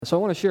So I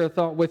want to share a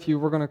thought with you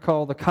we're going to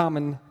call the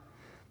common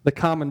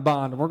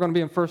bond. We're going to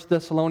be in 1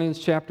 Thessalonians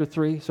chapter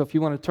 3, so if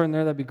you want to turn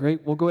there, that'd be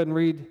great. We'll go ahead and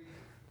read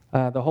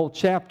the whole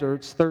chapter.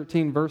 It's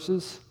 13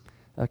 verses,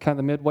 kind of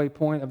the midway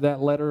point of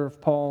that letter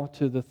of Paul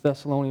to the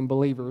Thessalonian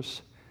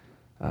believers.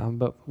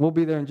 But we'll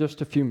be there in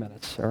just a few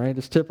minutes, all right?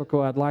 As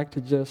typical, I'd like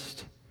to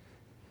just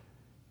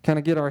kind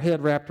of get our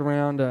head wrapped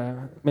around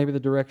maybe the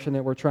direction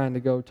that we're trying to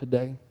go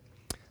today.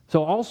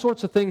 So all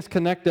sorts of things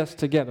connect us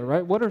together,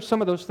 right? What are some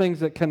of those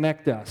things that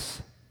connect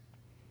us?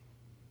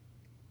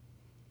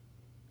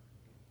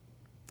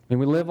 I mean,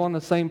 we live on the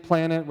same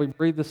planet, we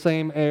breathe the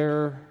same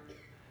air,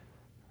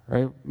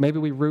 right? Maybe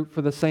we root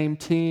for the same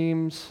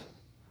teams.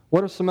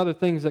 What are some other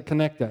things that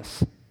connect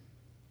us?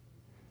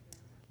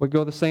 We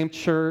go to the same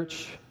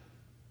church.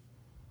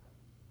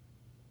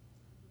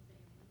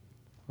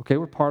 Okay,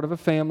 we're part of a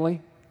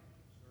family.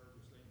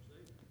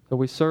 So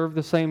we serve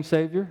the same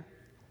Savior.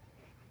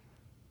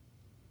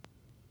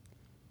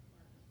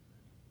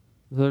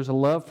 There's a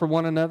love for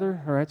one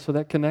another, all right, so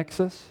that connects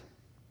us.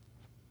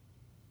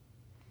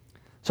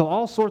 So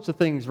all sorts of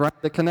things, right,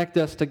 that connect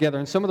us together.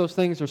 And some of those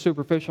things are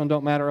superficial and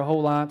don't matter a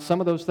whole lot. Some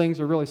of those things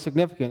are really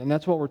significant, and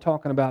that's what we're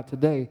talking about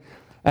today.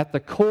 At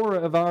the core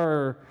of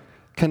our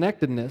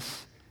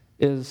connectedness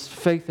is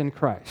faith in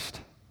Christ.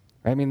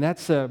 I mean,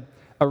 that's a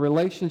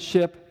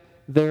relationship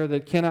there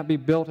that cannot be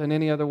built in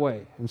any other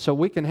way. And so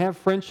we can have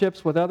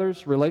friendships with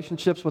others,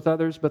 relationships with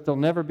others, but they'll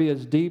never be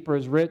as deep or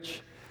as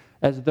rich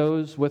as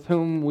those with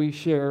whom we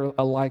share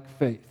a like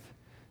faith.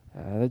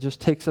 It just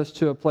takes us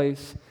to a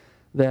place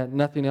that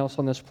nothing else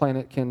on this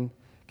planet can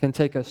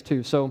take us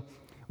to. So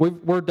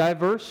we're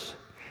diverse,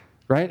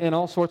 right, in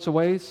all sorts of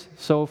ways.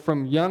 So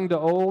from young to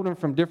old and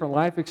from different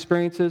life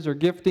experiences or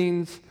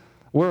giftings,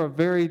 we're a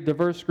very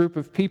diverse group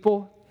of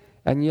people,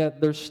 and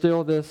yet there's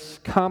still this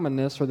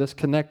commonness or this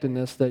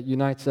connectedness that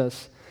unites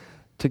us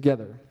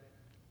together.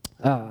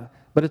 But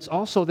it's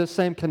also this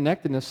same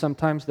connectedness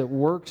sometimes that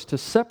works to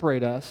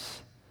separate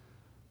us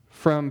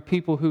from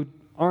people who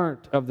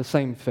aren't of the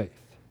same faith,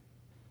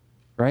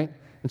 right?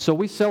 And so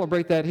we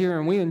celebrate that here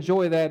and we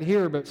enjoy that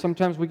here, but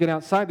sometimes we get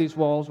outside these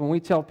walls. When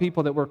we tell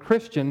people that we're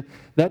Christian,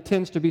 that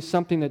tends to be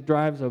something that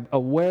drives a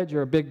wedge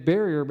or a big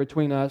barrier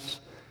between us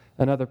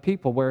and other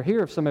people. Where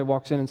here, if somebody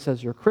walks in and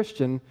says, you're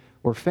Christian,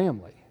 we're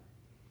family,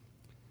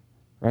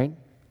 right?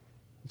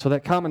 So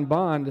that common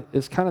bond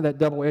is kind of that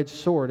double-edged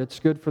sword. It's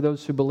good for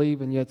those who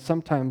believe, and yet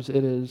sometimes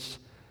it is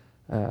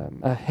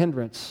a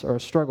hindrance or a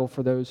struggle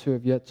for those who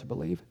have yet to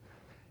believe.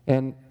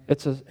 And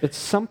it's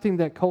something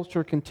that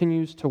culture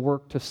continues to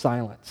work to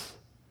silence.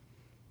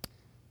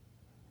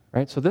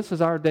 Right? So this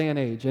is our day and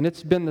age, and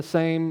it's been the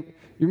same.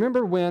 You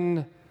remember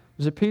when,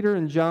 was it Peter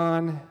and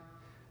John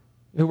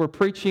who were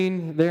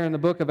preaching there in the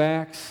book of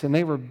Acts, and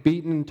they were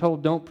beaten and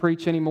told, don't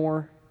preach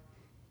anymore?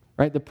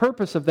 Right? The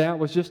purpose of that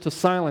was just to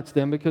silence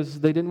them because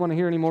they didn't want to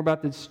hear any more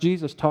about this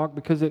Jesus talk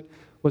because it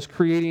was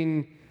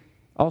creating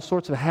all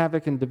sorts of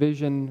havoc and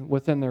division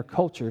within their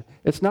culture.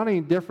 It's not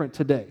any different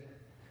today.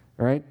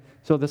 Right?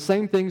 So the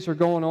same things are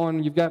going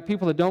on. You've got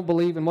people that don't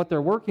believe, and what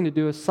they're working to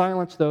do is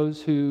silence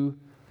those who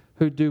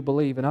do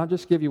believe. And I'll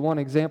just give you one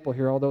example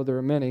here, although there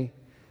are many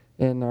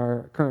in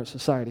our current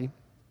society.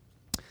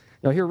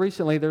 Now, here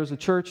recently, there was a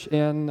church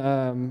in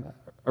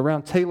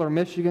around Taylor,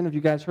 Michigan. Have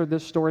you guys heard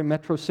this story?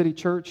 Metro City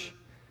Church.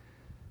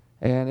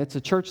 And it's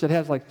a church that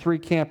has like 3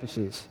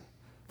 campuses.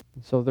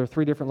 So there are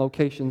 3 different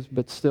locations,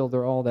 but still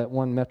they're all that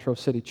one Metro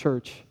City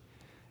Church.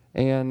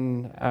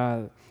 And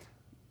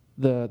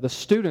the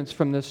students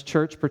from this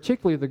church,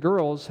 particularly the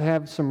girls,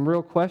 have some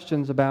real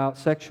questions about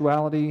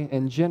sexuality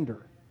and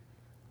gender.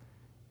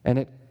 And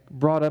it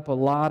brought up a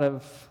lot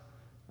of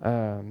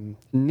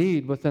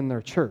need within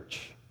their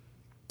church,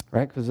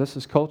 right?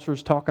 Because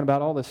culture's talking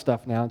about all this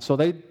stuff now. And so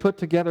they put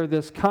together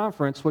this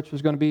conference, which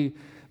was going to be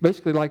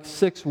basically like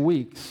 6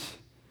 weeks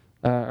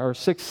or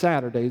 6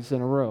 Saturdays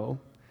in a row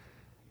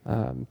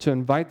to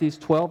invite these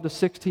 12 to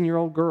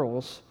 16-year-old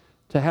girls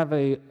to have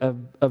a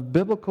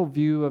biblical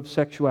view of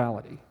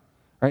sexuality.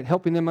 Right,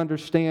 helping them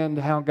understand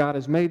how God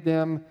has made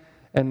them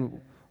and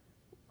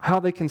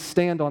how they can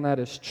stand on that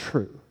as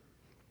true.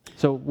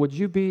 So would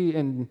you be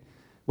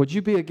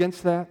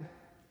against that?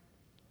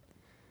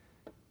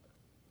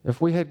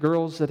 If we had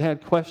girls that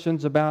had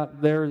questions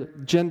about their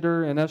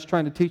gender and us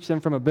trying to teach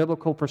them from a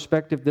biblical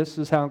perspective, this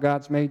is how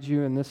God's made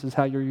you and this is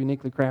how you're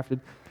uniquely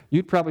crafted,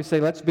 you'd probably say,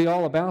 let's be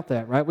all about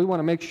that, right? We want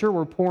to make sure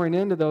we're pouring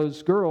into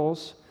those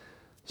girls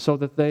so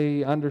that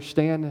they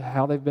understand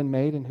how they've been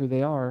made and who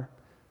they are.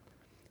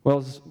 Well,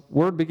 as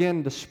word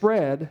began to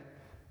spread,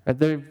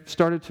 they've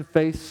started to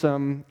face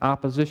some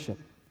opposition.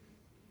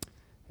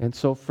 And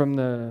so from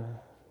the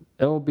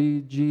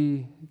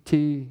LBGTQAA,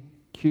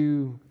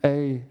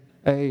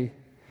 they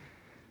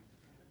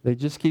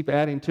just keep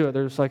adding to it.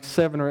 There's like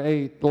 7 or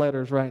 8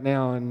 letters right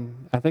now,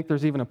 and I think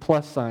there's even a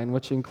plus sign,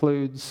 which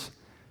includes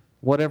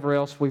whatever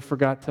else we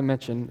forgot to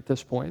mention at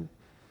this point.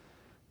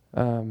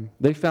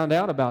 They found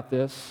out about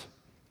this,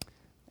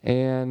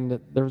 and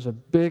there's a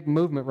big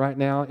movement right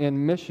now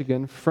in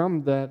Michigan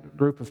from that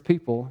group of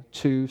people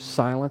to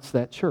silence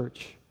that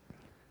church.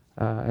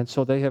 And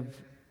so they have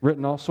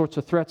written all sorts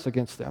of threats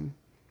against them.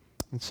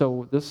 And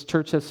so this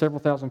church has several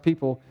thousand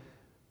people.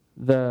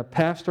 The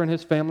pastor and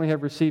his family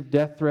have received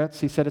death threats.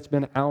 He said it's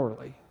been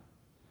hourly.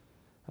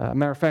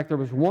 Matter of fact, there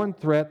was one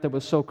threat that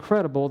was so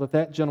credible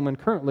that gentleman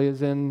currently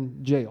is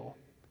in jail.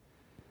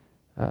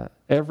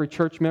 Every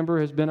church member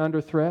has been under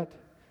threat.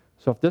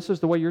 So if this is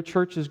the way your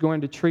church is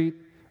going to treat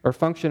or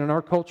function in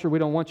our culture, we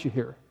don't want you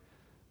here.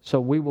 So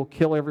we will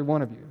kill every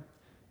one of you.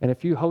 And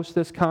if you host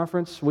this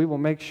conference, we will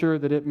make sure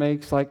that it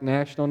makes like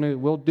national news.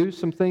 We'll do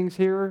some things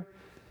here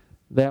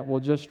that will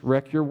just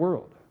wreck your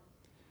world.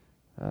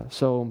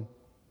 So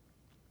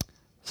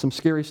some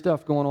scary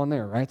stuff going on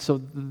there, right? So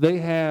they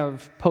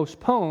have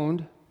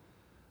postponed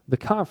the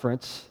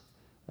conference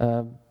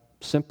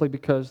simply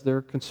because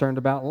they're concerned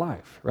about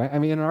life, right? I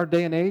mean, in our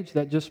day and age,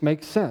 that just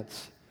makes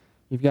sense.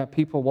 You've got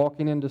people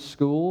walking into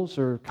schools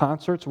or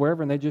concerts,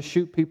 wherever, and they just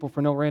shoot people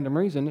for no random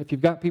reason. If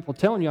you've got people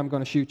telling you, I'm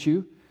going to shoot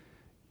you,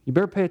 you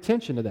better pay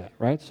attention to that,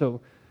 right? So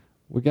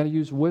we've got to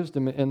use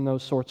wisdom in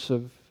those sorts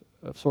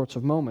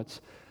of moments.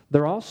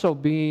 They're also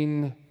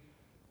being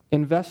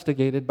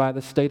investigated by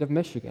the state of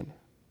Michigan.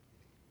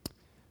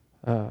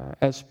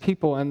 As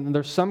people, and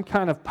there's some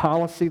kind of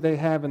policy they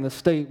have in the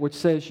state which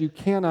says you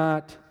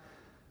cannot,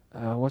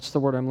 what's the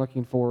word I'm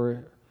looking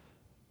for?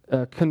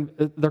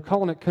 They're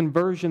calling it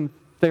conversion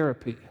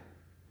therapy.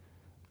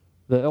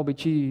 The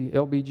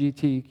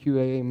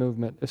LGBTQIA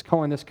movement is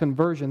calling this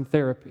conversion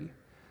therapy.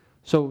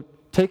 So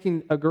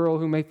taking a girl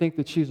who may think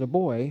that she's a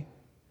boy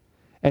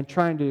and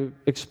trying to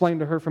explain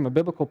to her from a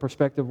biblical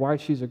perspective why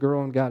she's a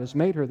girl and God has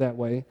made her that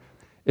way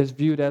is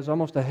viewed as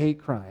almost a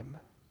hate crime.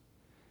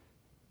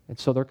 And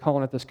so they're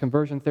calling it this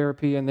conversion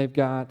therapy, and they've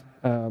got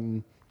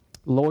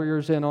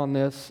lawyers in on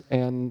this,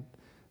 and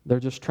they're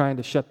just trying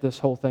to shut this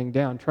whole thing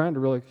down, trying to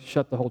really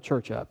shut the whole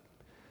church up.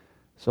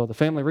 So the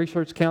Family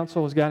Research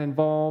Council has got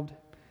involved,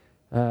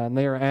 and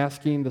they are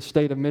asking the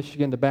state of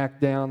Michigan to back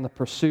down. The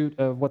pursuit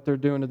of what they're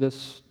doing to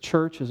this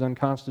church is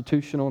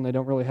unconstitutional, and they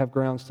don't really have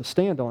grounds to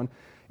stand on.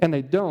 And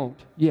they don't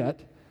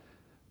yet,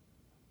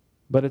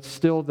 but it's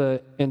still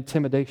the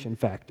intimidation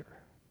factor,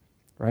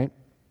 right?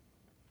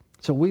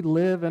 So we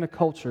live in a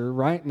culture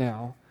right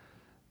now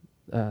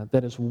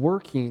that is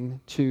working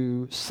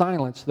to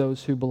silence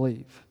those who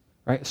believe,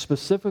 right?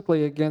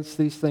 Specifically against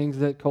these things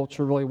that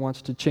culture really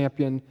wants to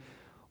champion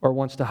or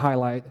wants to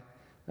highlight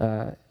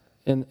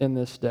in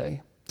this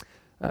day.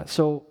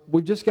 So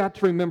we've just got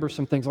to remember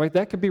some things. Like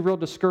that could be real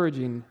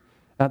discouraging.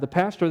 The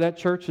pastor of that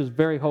church is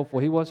very hopeful.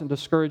 He wasn't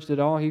discouraged at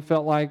all. He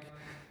felt like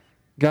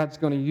God's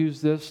going to use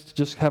this to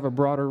just have a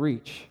broader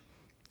reach.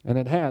 And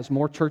it has.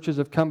 More churches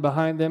have come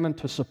behind them and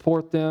to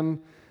support them,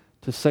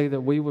 to say that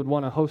we would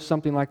want to host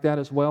something like that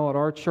as well at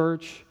our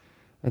church.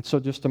 And so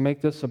just to make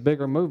this a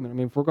bigger movement. I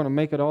mean, if we're going to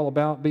make it all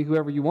about be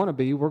whoever you want to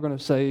be, we're going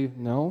to say,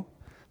 no,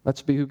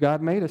 let's be who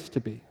God made us to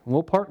be. And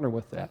we'll partner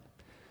with that.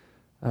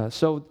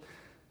 So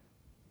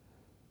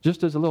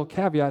just as a little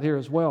caveat here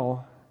as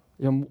well,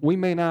 we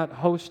may not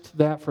host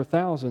that for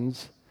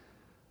thousands,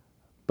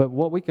 but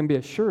what we can be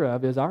assured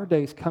of is our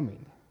day's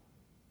coming.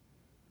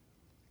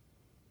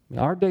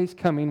 Our day's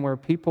coming where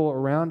people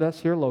around us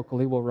here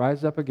locally will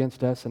rise up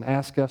against us and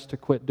ask us to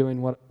quit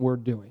doing what we're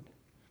doing.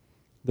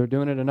 They're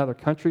doing it in other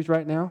countries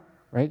right now,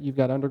 right? You've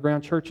got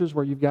underground churches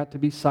where you've got to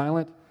be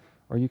silent,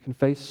 or you can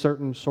face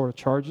certain sort of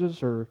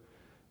charges, or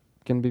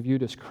can be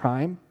viewed as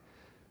crime.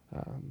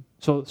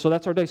 So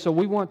that's our day. So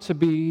we want to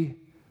be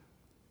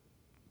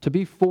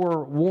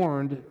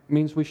forewarned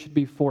means we should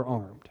be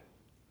forearmed,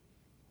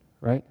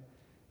 right?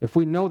 If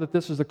we know that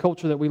this is the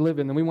culture that we live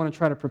in, then we want to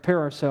try to prepare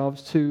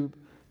ourselves to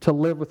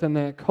live within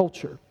that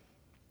culture.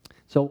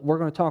 So we're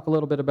going to talk a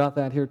little bit about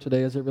that here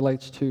today as it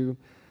relates to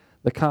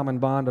the common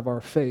bond of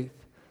our faith.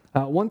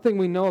 One thing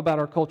we know about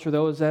our culture,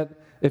 though, is that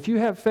if you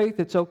have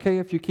faith, it's okay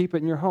if you keep it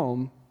in your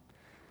home.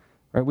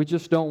 Right? We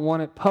just don't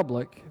want it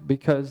public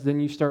because then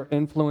you start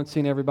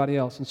influencing everybody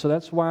else. And so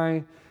that's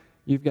why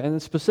you've got,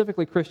 and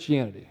specifically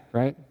Christianity,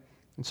 right?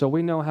 And so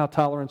we know how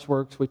tolerance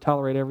works. We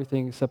tolerate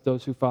everything except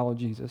those who follow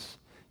Jesus.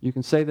 You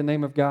can say the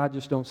name of God,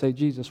 just don't say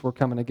Jesus. We're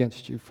coming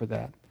against you for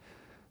that.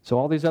 So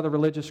all these other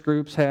religious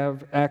groups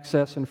have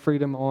access and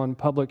freedom on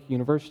public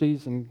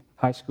universities and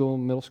high school,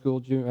 middle school,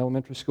 junior,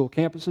 elementary school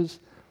campuses.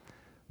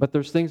 But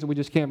there's things that we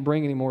just can't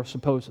bring anymore,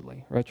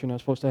 supposedly, right? You're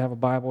not supposed to have a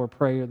Bible or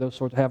pray or those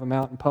sorts, have them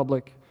out in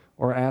public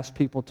or ask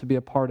people to be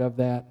a part of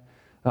that.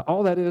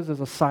 All that is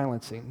a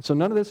silencing. So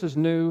none of this is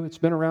new. It's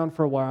been around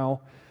for a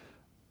while.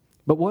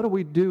 But what do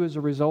we do as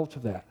a result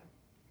of that?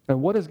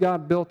 And what has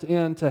God built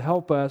in to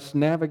help us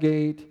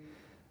navigate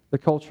the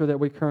culture that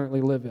we currently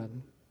live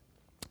in?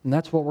 And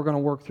that's what we're going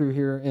to work through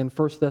here in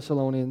 1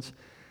 Thessalonians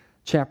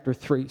chapter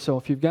 3. So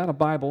if you've got a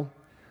Bible,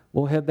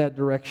 we'll head that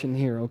direction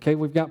here, okay?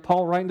 We've got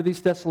Paul writing to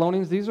these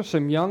Thessalonians. These are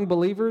some young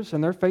believers,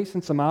 and they're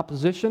facing some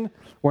opposition.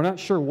 We're not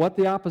sure what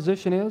the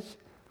opposition is,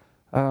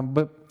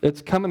 but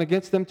it's coming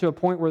against them to a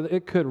point where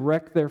it could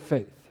wreck their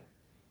faith,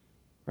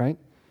 right?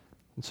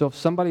 And so if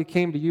somebody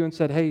came to you and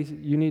said, hey,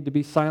 you need to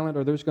be silent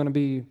or there's going to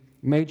be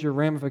major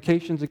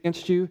ramifications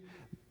against you,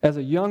 as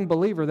a young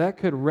believer, that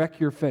could wreck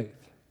your faith.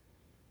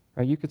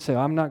 Right? You could say,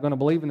 I'm not going to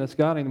believe in this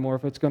God anymore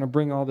if it's going to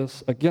bring all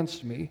this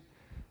against me.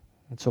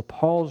 And so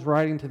Paul's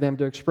writing to them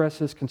to express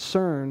his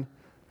concern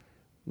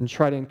and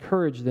try to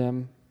encourage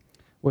them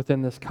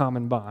within this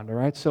common bond. All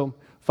right? So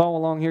follow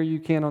along here. You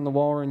can on the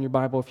wall or in your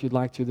Bible if you'd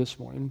like to this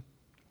morning.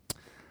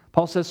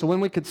 Paul says, so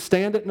when we could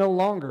stand it no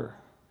longer,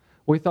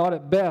 we thought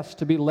it best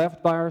to be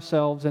left by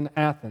ourselves in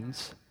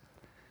Athens.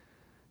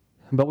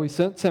 But we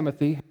sent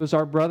Timothy, who was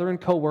our brother and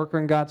co-worker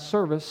in God's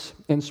service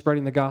in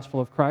spreading the gospel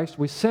of Christ.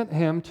 We sent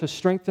him to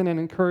strengthen and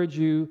encourage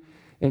you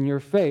in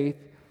your faith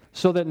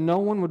so that no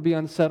one would be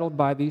unsettled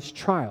by these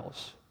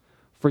trials.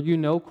 For you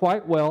know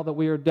quite well that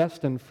we are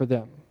destined for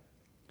them.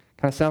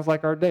 Kind of sounds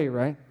like our day,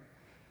 right?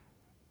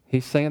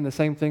 He's saying the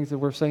same things that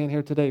we're saying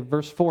here today.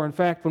 Verse 4, in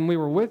fact, when we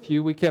were with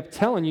you, we kept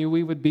telling you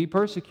we would be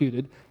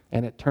persecuted,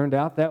 and it turned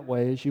out that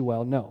way, as you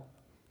well know.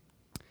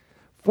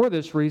 For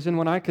this reason,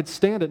 when I could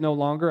stand it no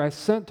longer, I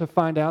sent to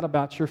find out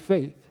about your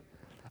faith.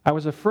 I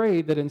was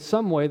afraid that in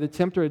some way the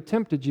tempter had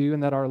tempted you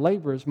and that our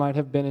labors might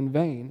have been in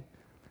vain.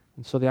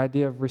 And so the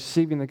idea of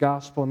receiving the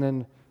gospel and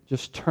then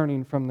just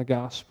turning from the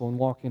gospel and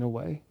walking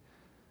away.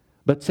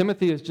 But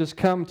Timothy has just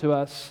come to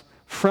us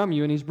from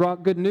you, and he's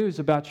brought good news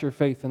about your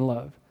faith and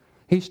love.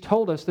 He's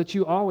told us that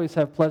you always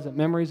have pleasant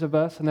memories of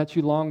us and that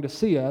you long to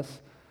see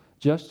us,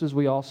 just as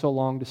we also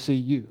long to see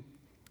you.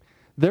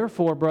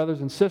 Therefore,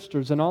 brothers and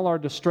sisters, in all our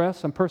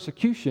distress and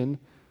persecution,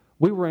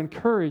 we were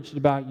encouraged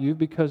about you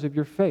because of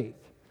your faith.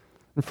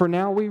 And for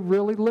now we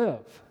really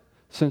live,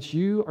 since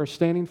you are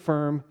standing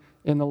firm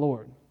in the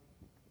Lord.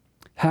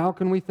 How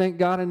can we thank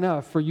God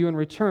enough for you in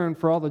return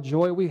for all the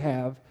joy we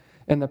have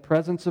in the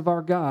presence of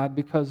our God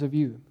because of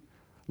you?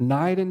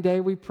 Night and day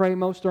we pray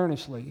most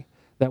earnestly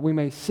that we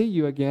may see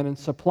you again and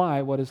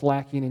supply what is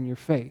lacking in your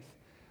faith.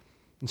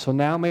 And so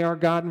now may our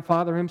God and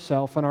Father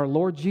himself and our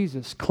Lord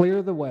Jesus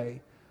clear the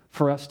way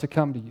for us to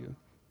come to you.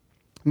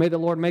 May the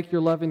Lord make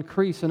your love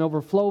increase and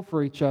overflow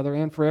for each other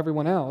and for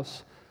everyone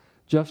else,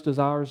 just as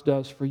ours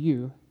does for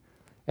you.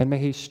 And may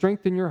he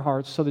strengthen your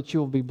hearts so that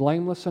you will be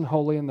blameless and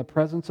holy in the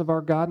presence of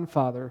our God and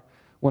Father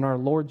when our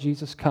Lord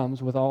Jesus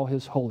comes with all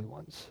his holy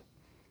ones.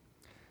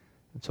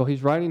 And so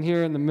he's writing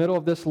here in the middle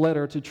of this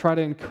letter to try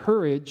to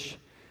encourage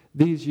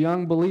these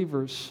young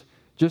believers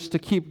just to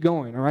keep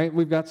going, all right?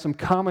 We've got some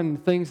common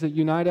things that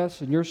unite us,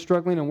 and you're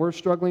struggling and we're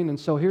struggling, and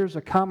so here's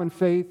a common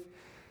faith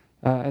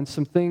and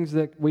some things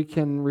that we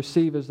can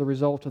receive as the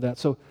result of that.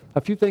 So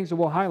a few things that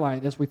we'll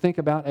highlight as we think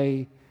about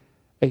a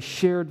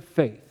shared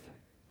faith,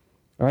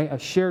 all right? A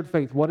shared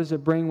faith. What does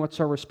it bring? What's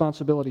our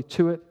responsibility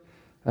to it?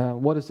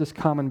 What is this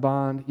common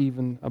bond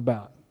even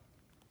about?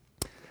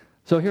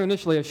 So here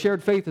initially, a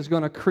shared faith is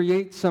going to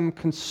create some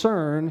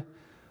concern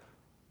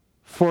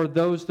for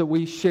those that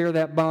we share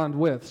that bond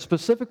with,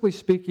 specifically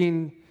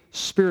speaking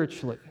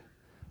spiritually,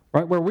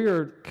 right? Where we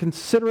are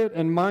considerate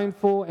and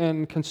mindful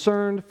and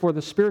concerned for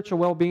the spiritual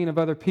well-being of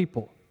other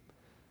people.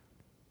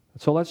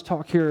 So let's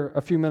talk here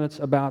a few minutes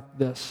about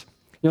this.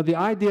 You know, the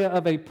idea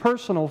of a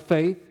personal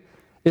faith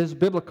is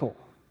biblical,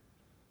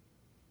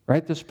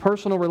 right? This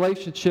personal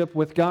relationship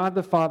with God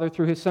the Father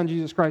through his Son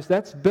Jesus Christ,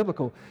 that's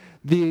biblical.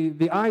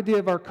 The idea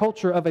of our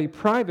culture of a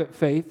private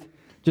faith,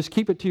 just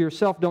keep it to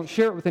yourself, don't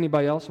share it with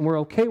anybody else, and we're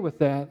okay with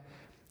that,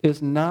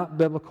 is not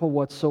biblical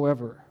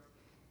whatsoever.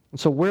 And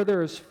so where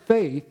there is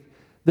faith,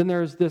 then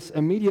there's this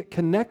immediate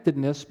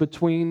connectedness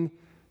between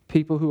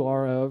people who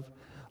are of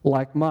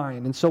like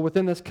mind. And so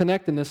within this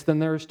connectedness, then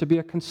there is to be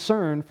a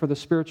concern for the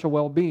spiritual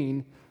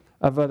well-being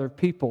of other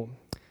people.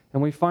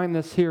 And we find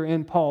this here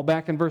in Paul.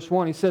 Back in verse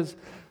 1, he says,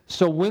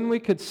 so when we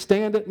could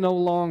stand it no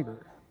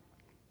longer.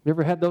 You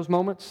ever had those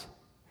moments?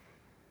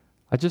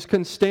 I just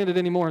couldn't stand it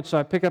anymore, and so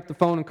I pick up the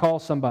phone and call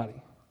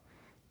somebody.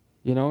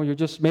 You know,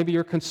 maybe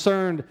you're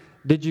concerned,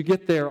 did you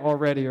get there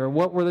already? Or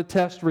what were the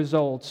test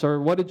results? Or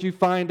what did you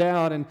find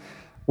out? And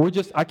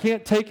I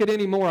can't take it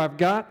anymore. I've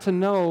got to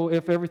know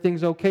if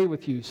everything's okay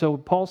with you. So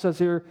Paul says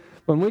here,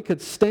 when we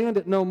could stand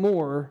it no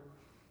more,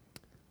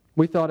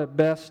 we thought it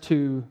best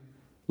to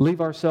leave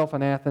ourselves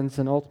in Athens,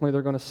 and ultimately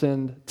they're going to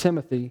send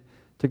Timothy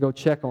to go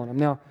check on him.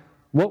 Now,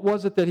 what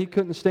was it that he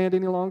couldn't stand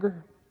any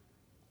longer?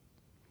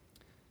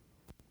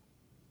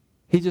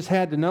 He just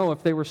had to know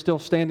if they were still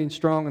standing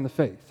strong in the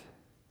faith,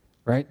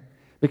 right?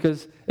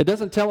 Because it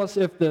doesn't tell us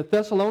if the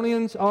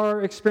Thessalonians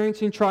are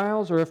experiencing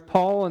trials or if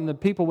Paul and the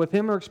people with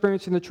him are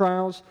experiencing the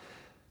trials.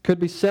 Could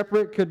be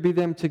separate, could be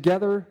them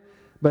together,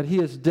 but he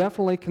is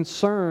definitely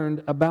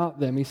concerned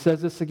about them. He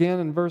says this again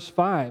in verse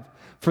 5.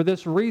 For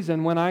this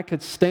reason, when I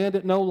could stand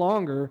it no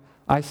longer,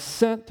 I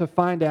sent to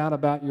find out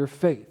about your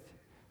faith.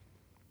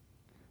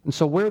 And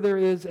so where there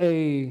is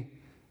a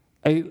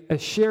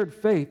shared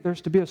faith,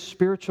 there's to be a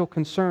spiritual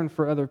concern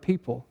for other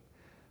people,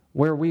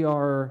 where we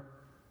are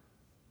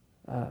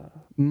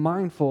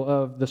mindful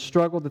of the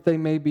struggle that they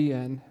may be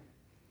in,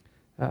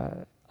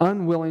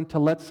 unwilling to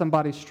let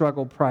somebody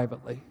struggle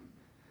privately.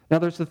 Now,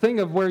 there's the thing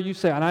of where you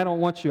say, and I don't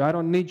want you, I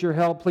don't need your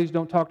help, please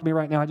don't talk to me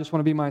right now, I just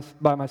want to be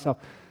by myself.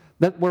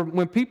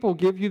 When people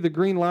give you the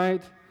green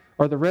light,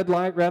 or the red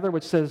light rather,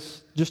 which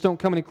says, just don't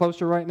come any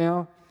closer right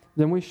now,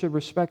 then we should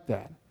respect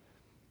that.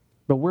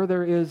 But where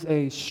there is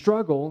a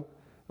struggle,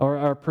 or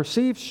our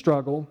perceived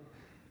struggle,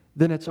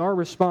 then it's our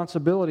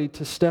responsibility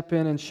to step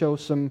in and show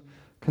some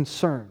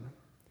concern.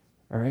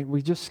 All right?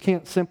 We just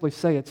can't simply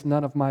say it's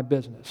none of my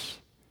business.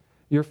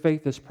 Your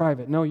faith is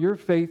private. No, your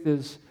faith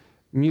is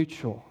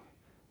mutual.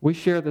 We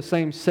share the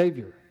same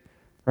Savior,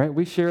 right?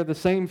 We share the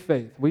same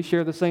faith. We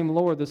share the same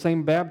Lord, the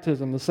same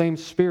baptism, the same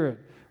Spirit.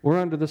 We're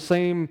under the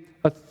same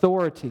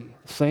authority,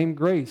 same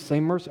grace,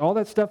 same mercy. All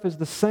that stuff is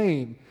the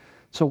same.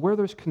 So where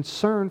there's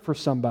concern for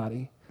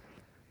somebody,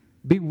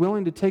 be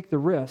willing to take the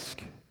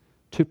risk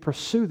to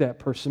pursue that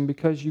person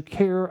because you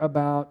care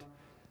about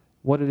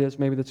what it is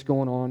maybe that's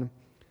going on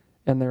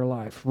in their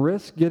life.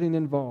 Risk getting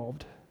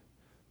involved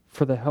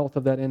for the health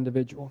of that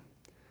individual.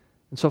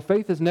 And so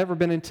faith has never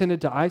been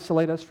intended to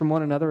isolate us from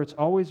one another. It's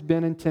always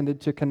been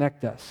intended to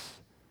connect us.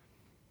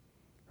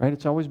 Right?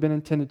 It's always been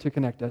intended to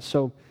connect us.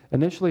 So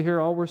initially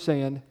here, all we're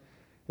saying,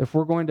 if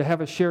we're going to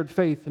have a shared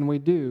faith, and we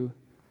do,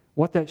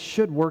 what that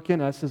should work in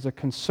us is a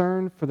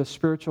concern for the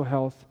spiritual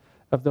health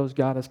of those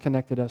God has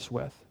connected us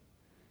with.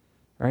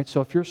 All right?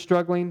 So if you're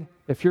struggling,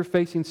 if you're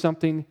facing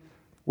something,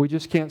 we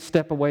just can't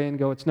step away and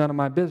go, it's none of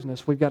my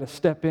business. We've got to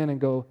step in and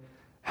go,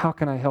 how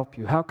can I help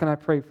you? How can I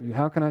pray for you?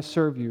 How can I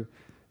serve you?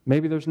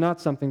 Maybe there's not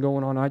something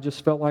going on. I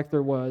just felt like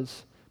there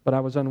was, but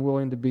I was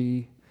unwilling to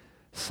be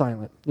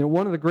silent. You know,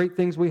 one of the great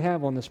things we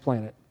have on this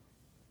planet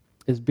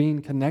is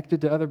being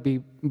connected to other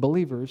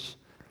believers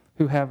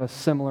who have a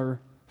similar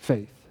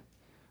faith.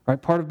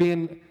 Right? Part of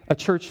being a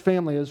church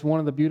family is one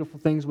of the beautiful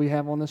things we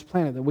have on this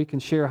planet, that we can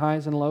share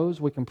highs and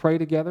lows, we can pray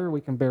together,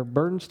 we can bear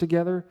burdens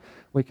together,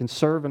 we can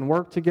serve and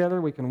work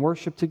together, we can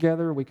worship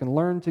together, we can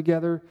learn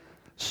together.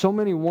 So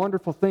many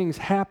wonderful things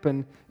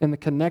happen in the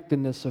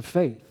connectedness of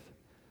faith.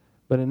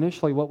 But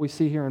initially what we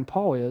see here in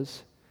Paul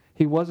is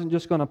he wasn't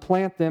just going to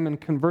plant them and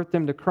convert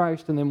them to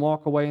Christ and then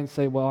walk away and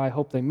say, well, I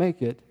hope they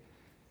make it.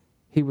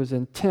 He was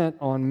intent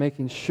on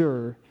making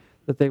sure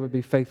that they would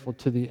be faithful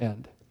to the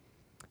end.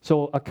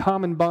 So a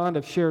common bond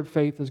of shared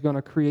faith is going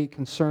to create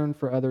concern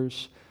for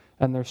others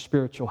and their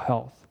spiritual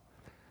health.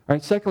 All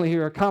right, secondly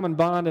here, a common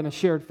bond and a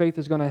shared faith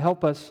is going to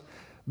help us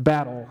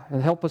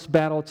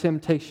battle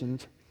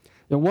temptations.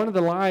 And one of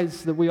the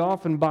lies that we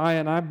often buy,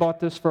 and I bought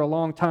this for a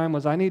long time,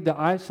 was I need to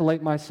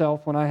isolate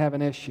myself when I have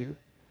an issue.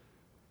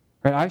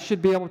 Right? I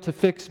should be able to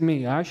fix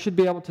me. I should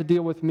be able to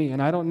deal with me,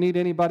 and I don't need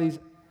anybody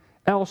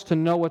else to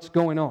know what's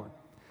going on.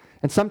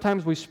 And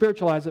sometimes we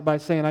spiritualize it by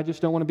saying, I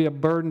just don't want to be a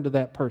burden to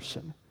that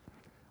person.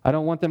 I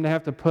don't want them to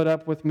have to put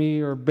up with me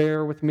or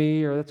bear with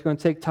me, or that's going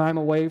to take time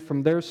away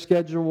from their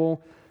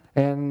schedule,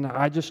 and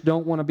I just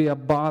don't want to be a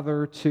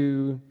bother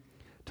to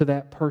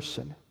that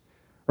person.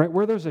 Right?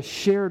 Where there's a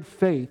shared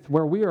faith,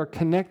 where we are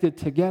connected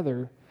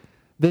together,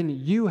 then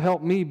you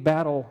help me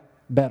battle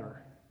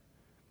better.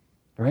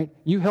 Right?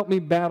 You help me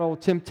battle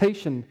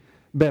temptation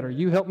better.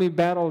 You help me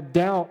battle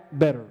doubt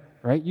better.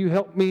 Right? You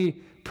help me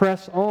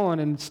press on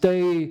and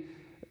stay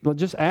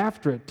just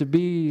after it, to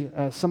be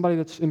somebody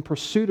that's in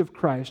pursuit of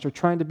Christ or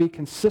trying to be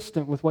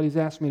consistent with what He's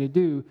asked me to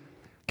do.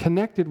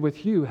 Connected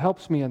with you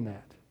helps me in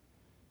that.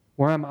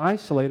 Where I'm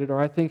isolated or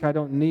I think I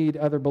don't need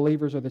other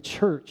believers or the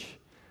church,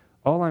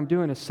 all I'm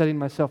doing is setting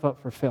myself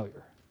up for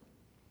failure.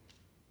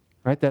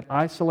 Right? That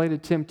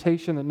isolated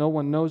temptation that no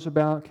one knows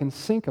about can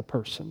sink a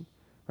person.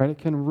 Right? It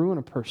can ruin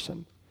a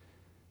person.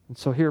 And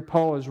so here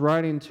Paul is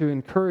writing to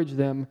encourage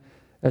them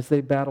as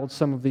they battled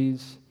some of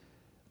these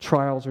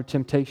trials or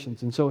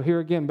temptations. And so here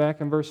again,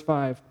 back in verse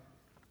 5,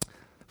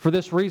 for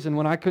this reason,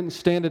 when I couldn't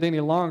stand it any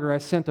longer, I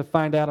sent to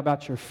find out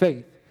about your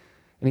faith.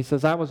 And he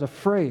says, I was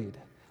afraid.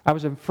 I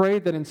was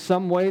afraid that in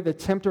some way the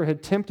tempter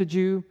had tempted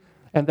you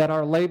and that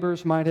our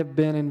labors might have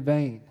been in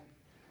vain.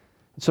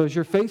 So as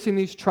you're facing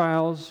these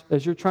trials,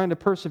 as you're trying to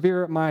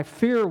persevere, my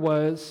fear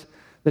was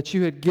that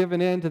you had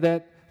given in to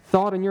that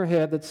thought in your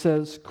head that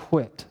says,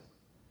 quit.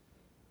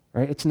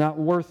 Right? It's not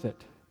worth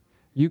it.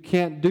 You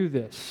can't do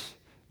this.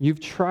 You've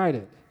tried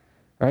it.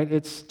 Right?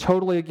 It's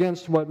totally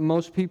against what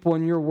most people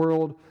in your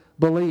world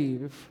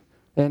believe.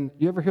 And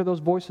you ever hear those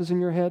voices in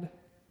your head?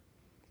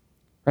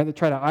 Right? They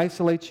try to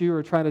isolate you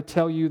or try to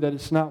tell you that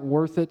it's not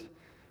worth it.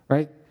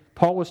 Right?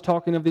 Paul was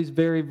talking of these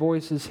very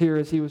voices here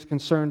as he was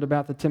concerned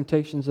about the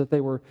temptations that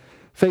they were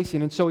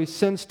facing. And so he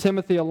sends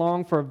Timothy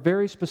along for a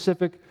very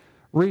specific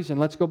reason.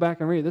 Let's go back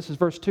and read it. This is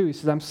verse 2. He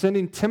says, I'm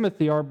sending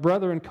Timothy, our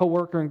brother and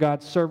co-worker in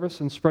God's service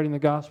and spreading the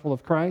gospel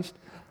of Christ.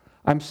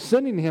 I'm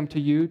sending him to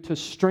you to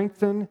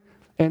strengthen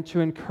and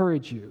to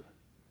encourage you.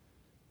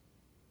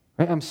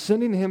 Right? I'm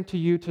sending him to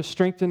you to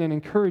strengthen and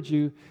encourage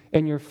you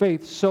in your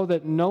faith so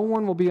that no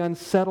one will be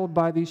unsettled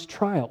by these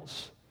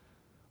trials.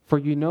 For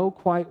you know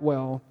quite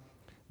well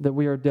that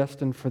we are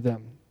destined for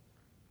them.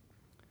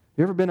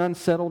 You ever been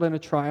unsettled in a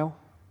trial?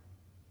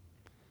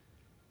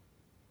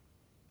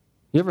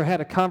 You ever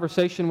had a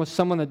conversation with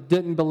someone that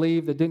didn't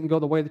believe, that didn't go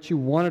the way that you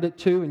wanted it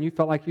to, and you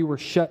felt like you were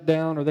shut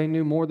down or they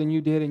knew more than you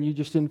did and you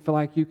just didn't feel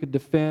like you could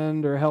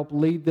defend or help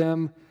lead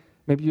them?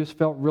 Maybe you just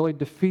felt really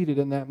defeated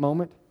in that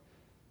moment.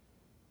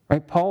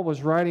 Right? Paul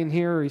was writing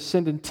here, he's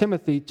sending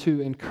Timothy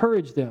to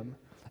encourage them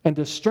and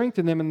to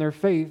strengthen them in their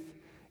faith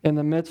in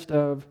the midst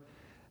of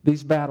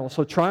these battles.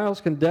 So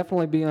trials can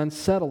definitely be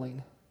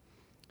unsettling.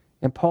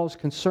 And Paul's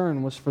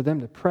concern was for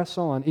them to press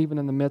on even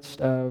in the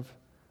midst of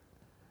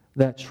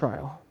that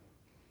trial.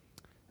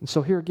 And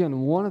so here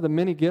again, one of the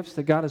many gifts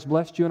that God has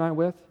blessed you and I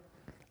with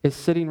is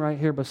sitting right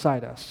here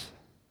beside us.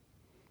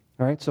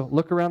 All right, so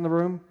look around the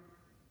room.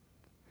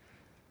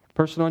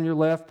 Person on your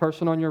left,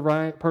 person on your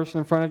right, person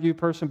in front of you,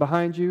 person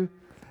behind you.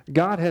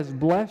 God has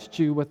blessed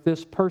you with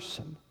this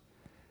person.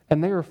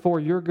 And they are for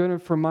your good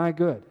and for my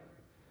good.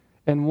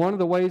 And one of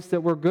the ways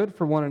that we're good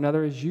for one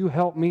another is you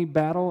help me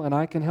battle and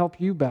I can help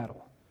you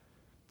battle.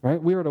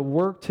 Right? We are to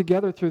work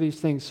together through these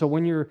things. So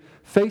when you're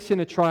facing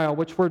a trial,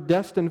 which we're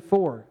destined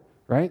for,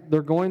 right?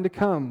 They're going to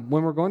come.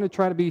 When we're going to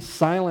try to be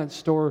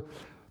silenced or,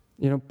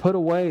 put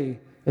away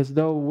as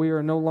though we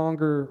are no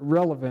longer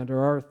relevant or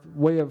our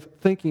way of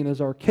thinking is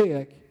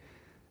archaic,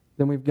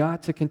 then we've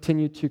got to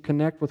continue to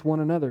connect with one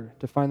another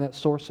to find that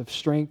source of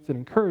strength and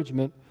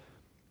encouragement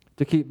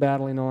to keep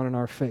battling on in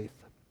our faith.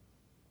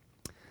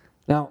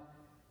 Now,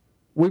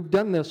 we've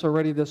done this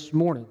already this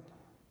morning.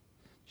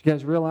 Did you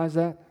guys realize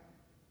that?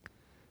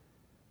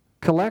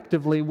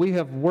 Collectively, we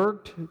have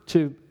worked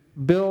to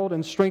build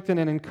and strengthen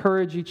and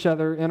encourage each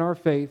other in our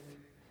faith,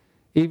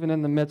 even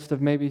in the midst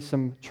of maybe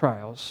some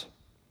trials.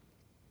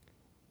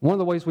 One of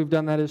the ways we've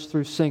done that is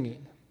through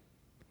singing.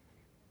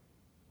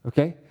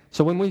 Okay?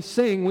 So when we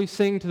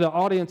sing to the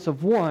audience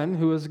of one,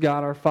 who is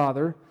God our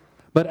Father.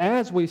 But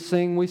as we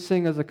sing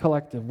as a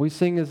collective. We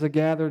sing as a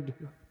gathered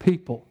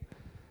people.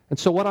 And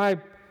so what I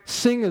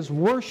sing as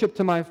worship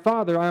to my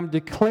Father, I'm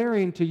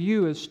declaring to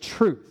you as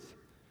truth.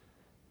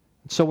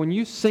 So when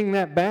you sing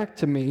that back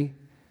to me,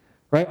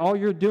 right, all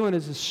you're doing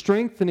is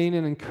strengthening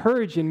and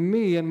encouraging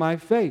me in my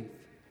faith.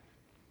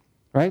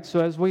 Right? So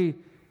as we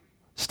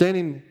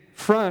standing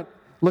front,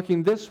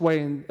 looking this way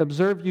and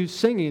observe you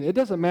singing, it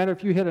doesn't matter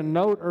if you hit a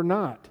note or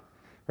not.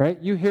 Right?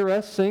 You hear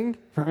us sing,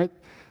 right?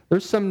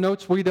 There's some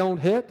notes we don't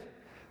hit,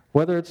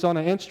 whether it's on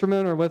an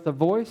instrument or with a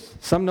voice.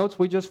 Some notes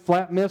we just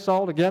flat miss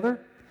altogether.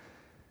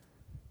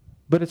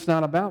 But it's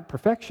not about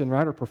perfection,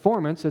 right, or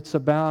performance. It's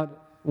about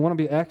we want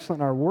to be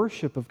excellent in our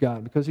worship of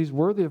God because He's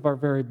worthy of our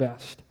very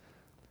best.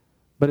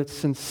 But it's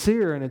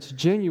sincere and it's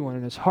genuine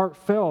and it's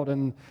heartfelt.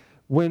 And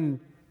when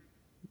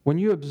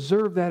you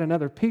observe that in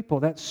other people,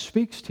 that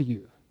speaks to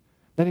you.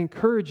 That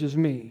encourages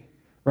me,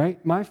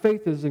 right? My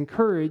faith is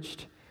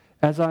encouraged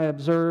as I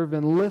observe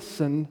and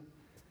listen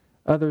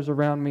others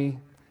around me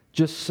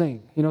just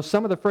sing.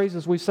 Some of the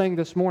phrases we sang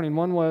this morning,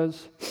 one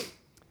was,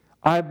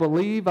 I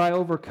believe I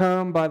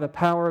overcome by the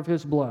power of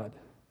His blood.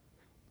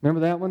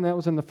 Remember that one? That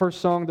was in the first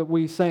song that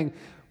we sang.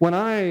 When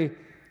I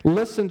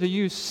listen to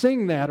you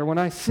sing that, or when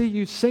I see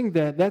you sing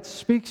that, that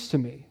speaks to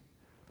me.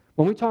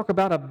 When we talk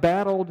about a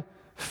battled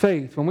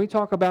faith, when we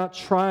talk about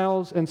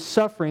trials and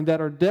suffering that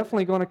are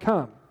definitely going to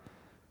come,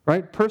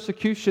 right?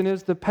 Persecution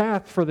is the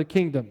path for the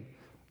kingdom.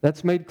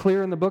 That's made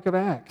clear in the book of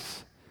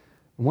Acts.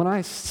 When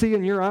I see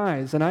in your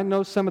eyes, and I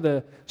know some of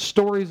the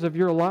stories of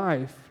your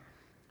life,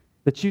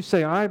 that you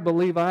say, I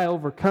believe I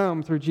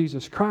overcome through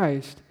Jesus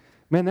Christ,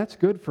 man, that's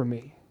good for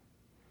me.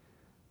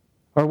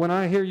 Or when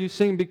I hear you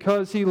sing,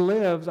 because He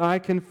lives, I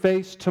can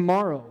face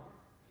tomorrow.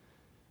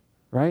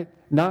 Right?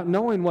 Not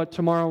knowing what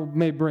tomorrow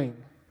may bring.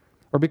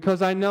 Or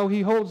because I know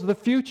He holds the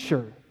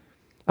future.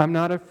 I'm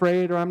not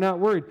afraid or I'm not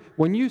worried.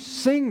 When you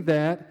sing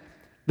that,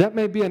 that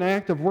may be an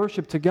act of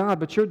worship to God,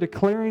 but you're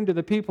declaring to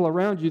the people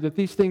around you that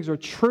these things are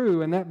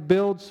true, and that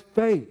builds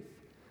faith.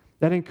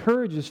 That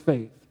encourages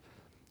faith.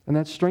 And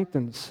that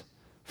strengthens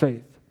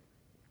faith.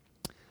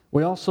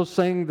 We also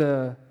sang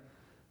the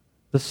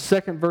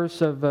second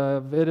verse of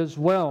it as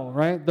well,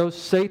 right? Though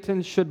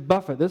Satan should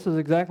buffet. This is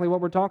exactly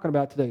what we're talking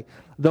about today.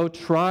 Though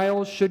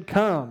trials should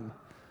come,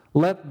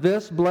 let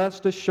this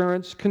blessed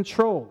assurance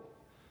control.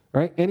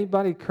 Right?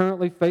 Anybody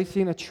currently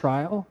facing a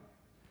trial?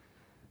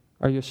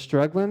 Are you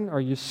struggling? Are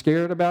you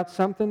scared about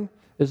something?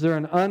 Is there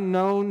an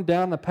unknown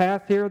down the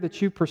path here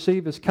that you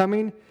perceive is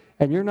coming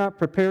and you're not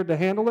prepared to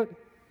handle it?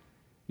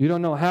 You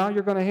don't know how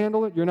you're going to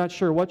handle it. You're not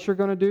sure what you're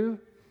going to do.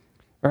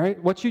 All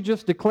right? What you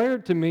just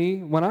declared to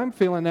me when I'm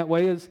feeling that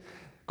way is,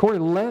 Corey,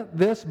 let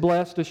this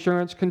blessed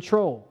assurance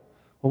control.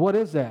 Well, what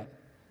is that?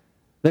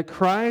 That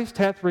Christ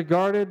hath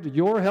regarded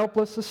your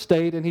helpless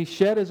estate, and He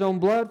shed His own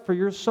blood for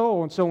your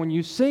soul. And so when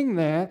you sing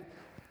that,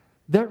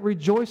 that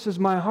rejoices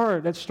my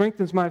heart. That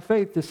strengthens my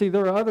faith to see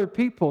there are other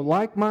people,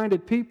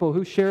 like-minded people,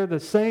 who share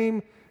the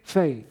same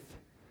faith.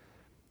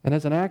 And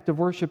as an act of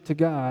worship to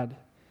God,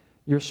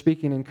 you're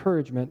speaking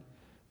encouragement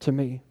to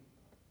me.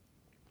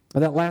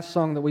 And that last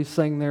song that we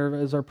sang there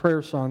is our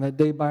prayer song, that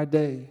day by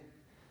day.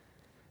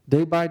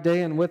 Day by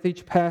day and with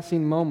each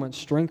passing moment,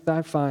 strength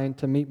I find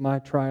to meet my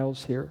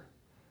trials here.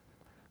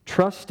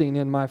 Trusting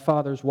in my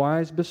Father's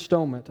wise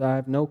bestowment, I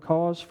have no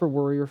cause for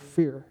worry or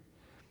fear.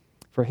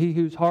 For He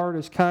whose heart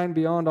is kind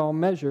beyond all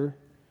measure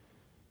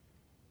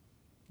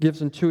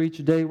gives unto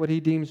each day what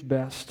He deems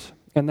best,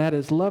 and that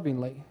is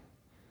lovingly.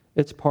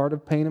 It's part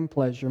of pain and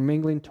pleasure,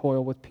 mingling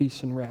toil with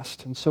peace and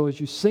rest. And so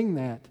as you sing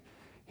that,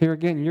 here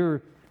again,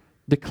 you're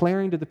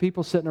declaring to the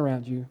people sitting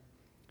around you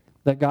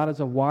that God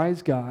is a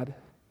wise God,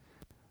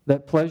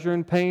 that pleasure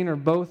and pain are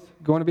both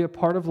going to be a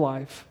part of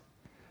life,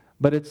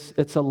 but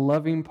it's a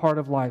loving part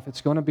of life.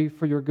 It's going to be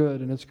for your good,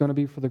 and it's going to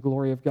be for the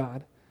glory of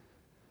God.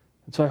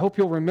 And so I hope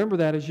you'll remember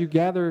that as you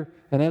gather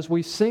and as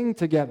we sing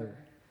together,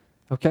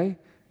 okay?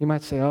 You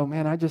might say, oh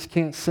man, I just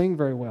can't sing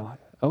very well.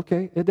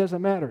 Okay, it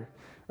doesn't matter.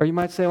 Or you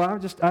might say, well,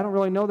 I don't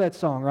really know that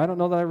song, or I don't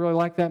know that I really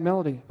like that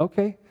melody.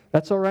 Okay,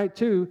 that's all right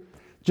too.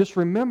 Just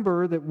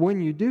remember that when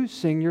you do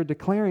sing, you're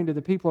declaring to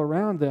the people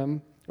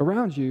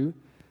around you,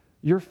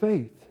 your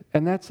faith.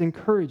 And that's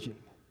encouraging,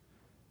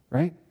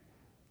 right?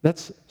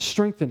 That's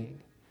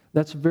strengthening.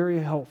 That's very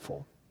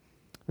helpful.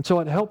 And so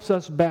it helps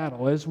us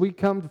battle. As we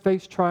come to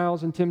face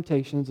trials and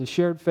temptations, the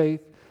shared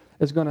faith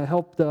is going to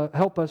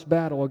help us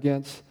battle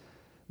against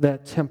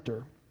that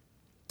tempter.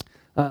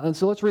 And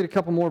so let's read a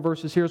couple more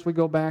verses here as we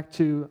go back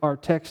to our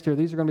text here.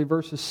 These are going to be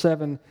verses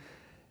 7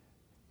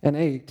 and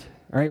 8.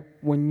 All right?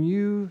 When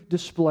you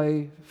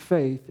display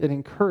faith, it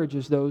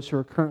encourages those who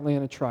are currently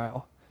in a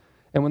trial.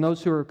 And when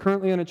those who are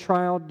currently in a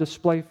trial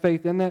display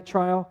faith in that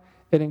trial,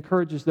 it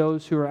encourages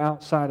those who are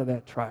outside of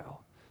that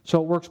trial.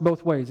 So it works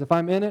both ways. If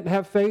I'm in it and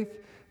have faith,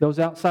 those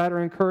outside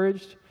are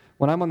encouraged.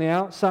 When I'm on the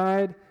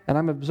outside and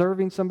I'm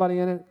observing somebody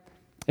in it,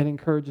 it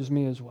encourages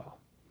me as well.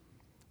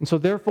 And so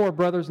therefore,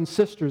 brothers and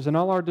sisters, in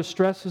all our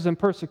distresses and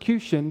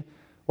persecution,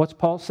 what's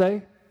Paul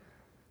say?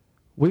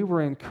 We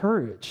were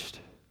encouraged.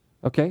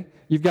 Okay?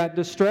 You've got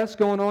distress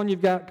going on,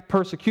 you've got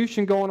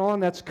persecution going on,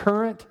 that's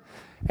current.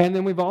 And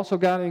then we've also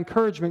got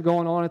encouragement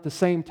going on at the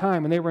same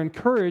time. And they were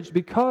encouraged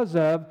because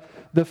of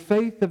the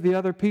faith of the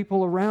other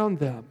people around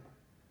them.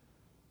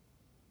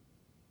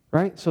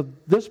 Right? So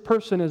this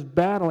person is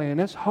battling, and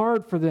it's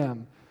hard for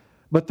them.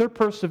 But they're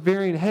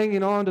persevering,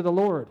 hanging on to the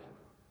Lord.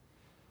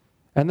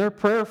 And they're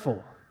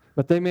prayerful,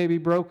 but they may be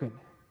broken.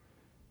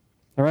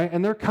 All right?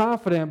 And they're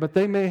confident, but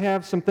they may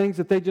have some things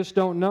that they just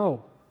don't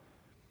know.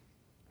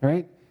 All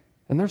right?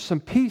 And there's some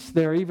peace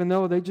there, even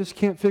though they just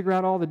can't figure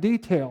out all the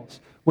details.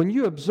 When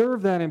you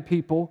observe that in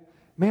people,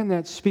 man,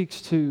 that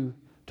speaks to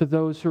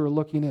those who are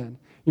looking in.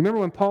 You remember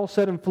when Paul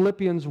said in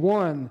Philippians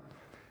 1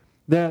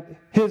 that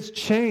his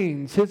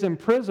chains, his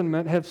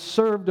imprisonment have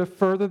served to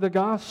further the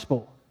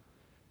gospel.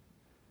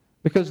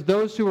 Because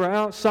those who are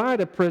outside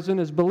of prison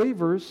as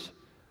believers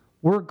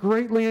were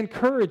greatly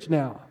encouraged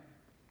now.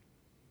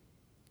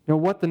 You know,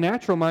 what the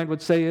natural mind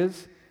would say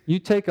is, you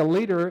take a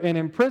leader and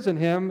imprison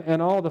him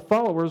and all the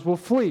followers will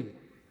flee.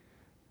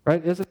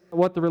 Right? Isn't that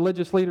what the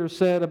religious leaders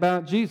said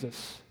about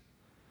Jesus?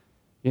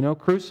 You know,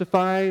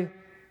 crucify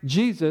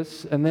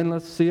Jesus, and then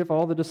let's see if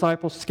all the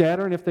disciples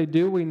scatter, and if they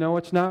do, we know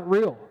it's not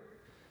real.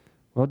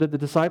 Well, did the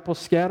disciples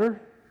scatter?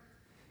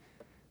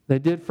 They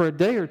did for a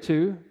day or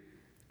two,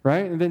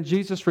 right? And then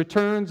Jesus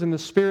returns, and the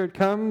Spirit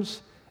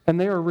comes, and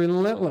they are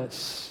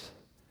relentless.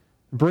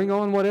 Bring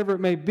on whatever it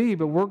may be,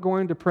 but we're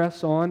going to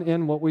press on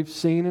in what we've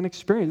seen and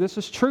experienced. This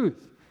is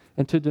truth,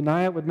 and to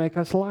deny it would make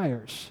us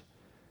liars.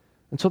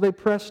 And so they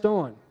pressed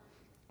on.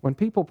 When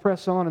people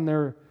press on in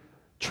their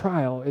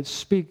trial, it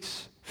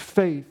speaks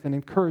faith and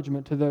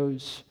encouragement to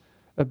those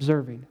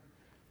observing.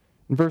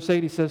 In verse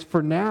 8 he says,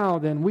 "For now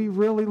then we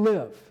really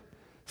live,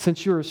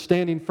 since you are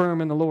standing firm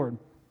in the Lord."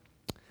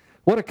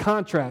 What a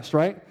contrast,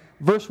 right?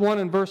 Verse 1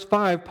 and verse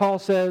 5, Paul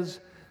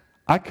says,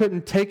 I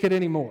couldn't take it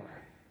anymore.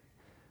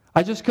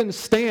 I just couldn't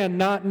stand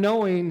not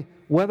knowing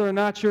whether or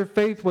not your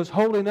faith was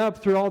holding up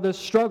through all this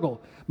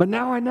struggle. But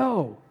now I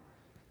know.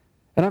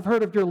 And I've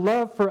heard of your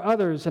love for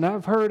others, and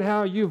I've heard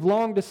how you've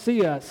longed to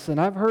see us, and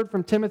I've heard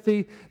from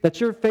Timothy that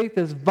your faith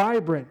is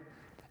vibrant.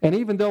 And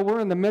even though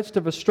we're in the midst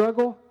of a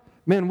struggle,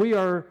 man, we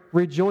are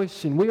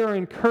rejoicing. We are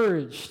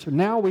encouraged.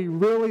 Now we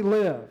really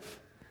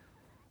live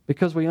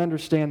because we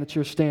understand that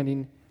you're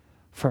standing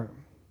firm.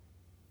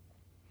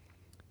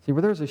 See,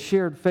 where there's a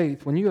shared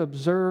faith, when you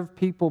observe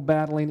people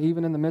battling,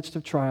 even in the midst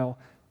of trial,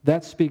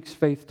 that speaks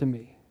faith to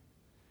me.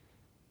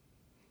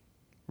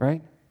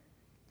 Right?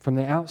 From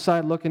the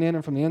outside looking in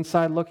and from the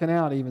inside looking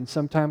out, even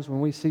sometimes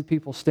when we see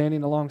people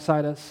standing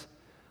alongside us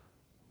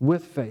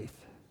with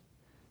faith,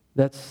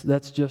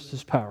 that's just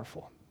as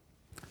powerful.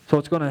 So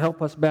it's going to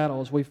help us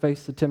battle as we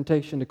face the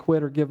temptation to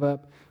quit or give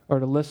up or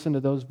to listen to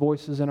those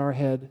voices in our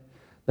head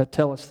that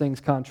tell us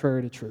things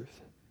contrary to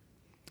truth.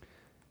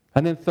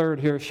 And then third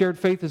here, shared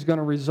faith is going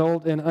to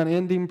result in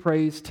unending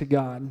praise to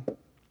God.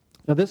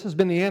 Now this has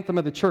been the anthem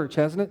of the church,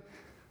 hasn't it?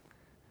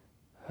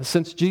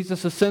 Since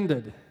Jesus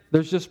ascended,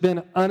 there's just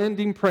been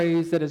unending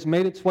praise that has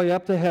made its way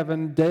up to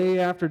heaven day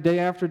after day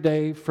after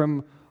day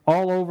from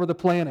all over the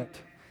planet.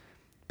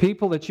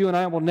 People that you and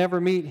I will never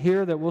meet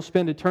here that we'll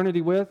spend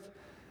eternity with,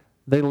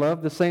 they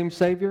love the same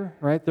Savior,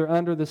 right? They're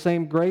under the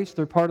same grace.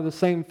 They're part of the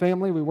same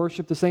family. We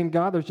worship the same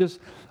God. There's just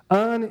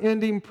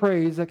unending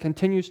praise that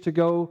continues to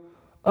go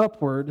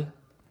upward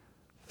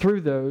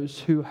through those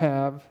who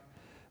have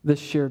this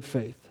shared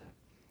faith.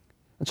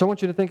 And so I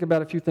want you to think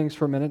about a few things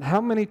for a minute.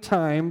 How many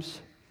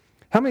times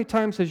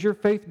has your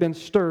faith been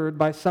stirred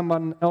by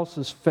someone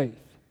else's faith?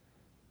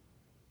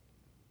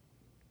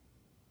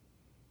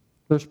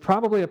 There's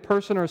probably a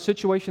person or a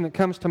situation that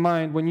comes to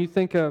mind when you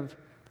think of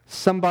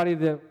somebody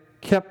that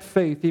kept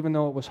faith even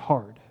though it was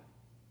hard.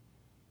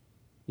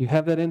 You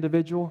have that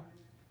individual?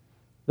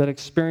 that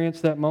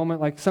experienced that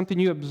moment, like something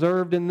you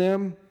observed in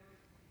them,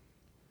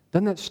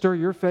 doesn't that stir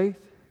your faith?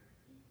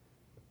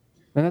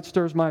 And that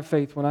stirs my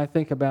faith when I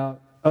think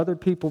about other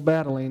people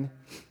battling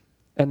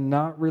and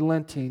not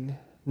relenting,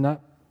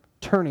 not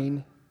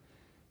turning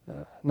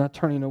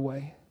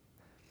away.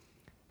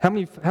 How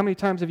many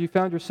times have you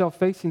found yourself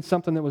facing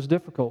something that was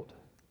difficult,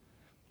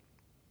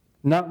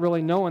 not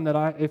really knowing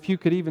if you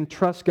could even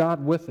trust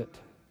God with it,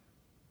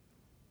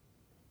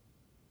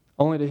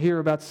 only to hear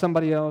about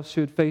somebody else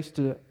who had faced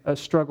a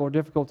struggle or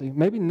difficulty,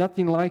 maybe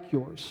nothing like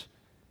yours,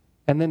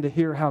 and then to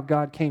hear how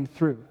God came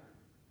through.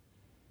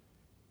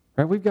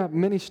 Right? We've got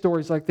many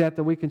stories like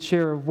that we can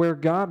share of where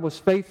God was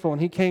faithful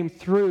and He came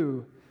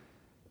through.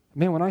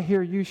 Man, when I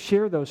hear you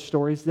share those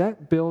stories,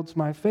 that builds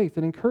my faith.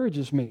 It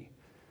encourages me.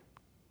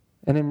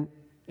 And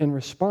in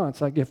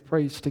response, I give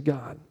praise to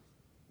God.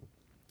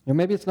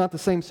 Maybe it's not the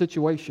same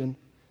situation,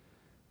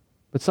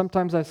 but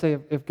sometimes I say,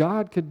 if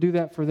God could do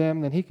that for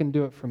them, then He can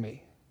do it for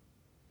me.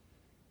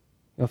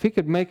 If He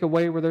could make a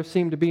way where there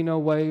seemed to be no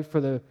way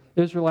for the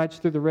Israelites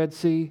through the Red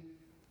Sea,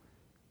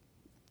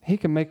 He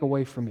can make a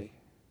way for me.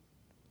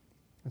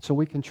 And so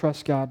we can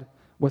trust God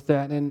with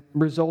that, and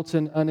results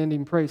in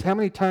unending praise. How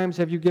many times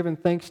have you given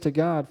thanks to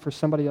God for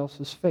somebody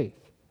else's faith?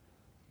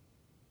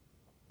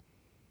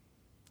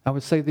 I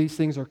would say these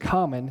things are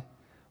common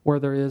where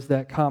there is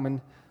that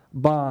common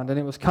bond. And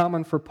it was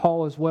common for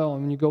Paul as well.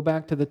 And when you go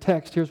back to the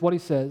text, here's what he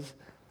says.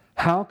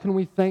 How can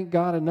we thank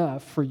God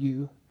enough for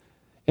you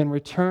in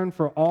return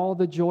for all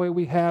the joy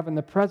we have in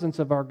the presence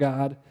of our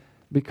God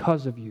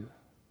because of you?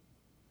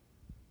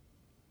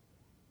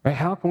 Right?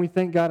 How can we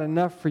thank God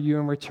enough for you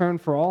in return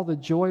for all the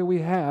joy we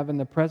have in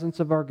the presence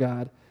of our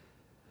God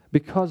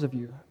because of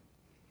you?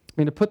 I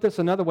mean, to put this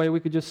another way, we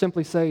could just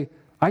simply say,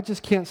 I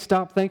just can't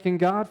stop thanking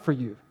God for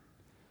you,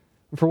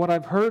 and for what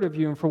I've heard of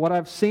you, and for what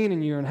I've seen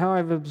in you, and how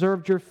I've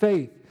observed your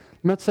faith.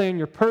 I'm not saying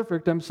you're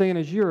perfect. I'm saying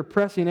as you're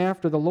pressing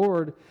after the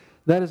Lord,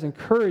 that has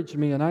encouraged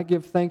me, and I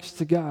give thanks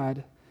to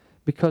God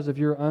because of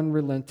your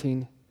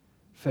unrelenting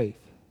faith.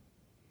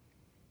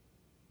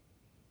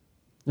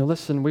 Now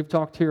listen, we've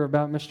talked here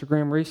about Mr.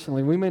 Graham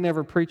recently. We may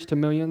never preach to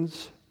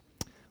millions.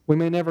 We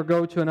may never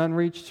go to an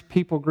unreached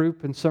people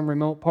group in some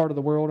remote part of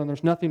the world, and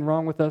there's nothing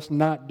wrong with us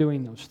not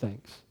doing those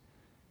things.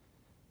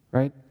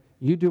 Right?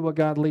 You do what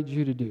God leads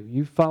you to do.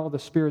 You follow the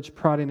Spirit's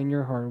prodding in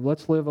your heart.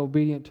 Let's live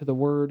obedient to the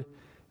Word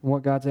and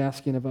what God's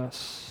asking of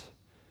us.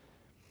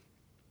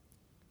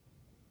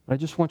 But I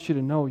just want you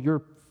to know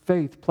your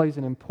faith plays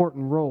an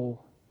important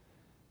role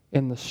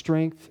in the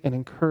strength and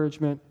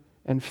encouragement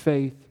and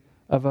faith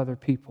of other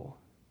people.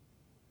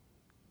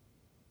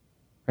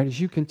 Right?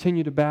 As you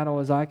continue to battle,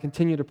 as I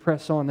continue to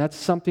press on, that's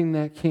something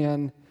that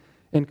can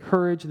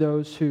encourage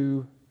those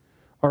who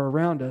are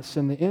around us.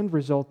 And the end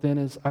result then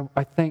is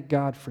I thank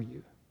God for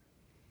you.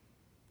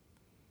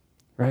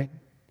 Right?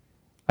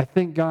 I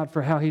thank God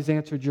for how He's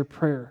answered your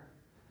prayer.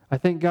 I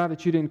thank God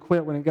that you didn't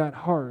quit when it got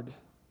hard,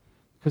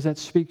 because that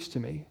speaks to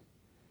me.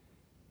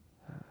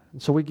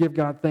 And so we give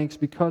God thanks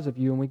because of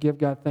you, and we give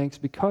God thanks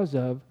because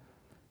of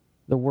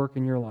the work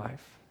in your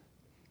life.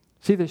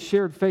 See, this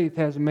shared faith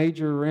has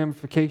major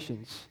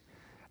ramifications.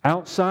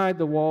 Outside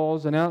the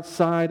walls and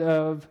outside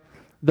of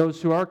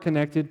those who are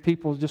connected,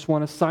 people just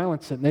want to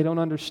silence it, and they don't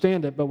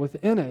understand it. But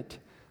within it,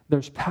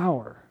 there's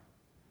power.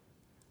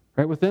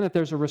 Right? Within it,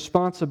 there's a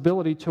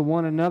responsibility to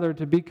one another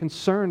to be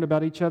concerned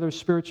about each other's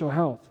spiritual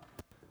health.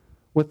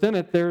 Within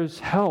it, there's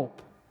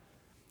help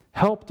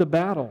to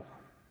battle.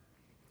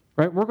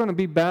 Right? We're going to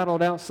be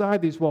battled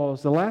outside these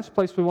walls. The last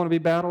place we want to be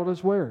battled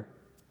is where?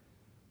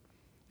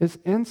 Is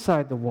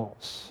inside the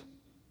walls.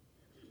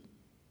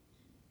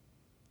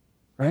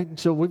 Right? And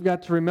so we've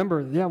got to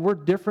remember, we're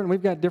different.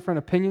 We've got different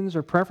opinions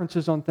or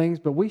preferences on things,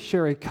 but we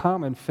share a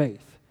common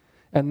faith.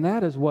 And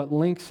that is what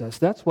links us.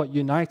 That's what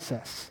unites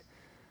us.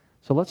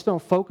 So let's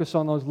don't focus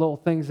on those little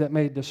things that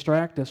may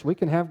distract us. We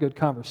can have good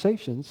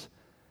conversations,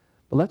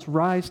 but let's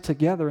rise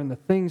together in the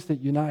things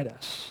that unite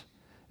us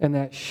and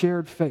that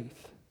shared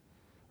faith.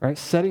 Right?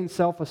 Setting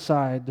self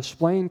aside,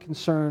 displaying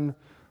concern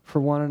for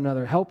one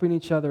another, helping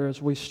each other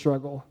as we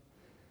struggle.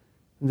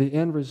 And the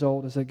end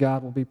result is that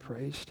God will be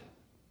praised.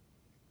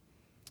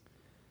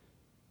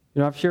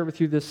 I've shared with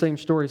you this same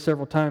story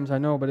several times, I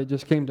know, but it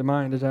just came to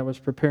mind as I was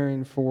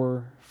preparing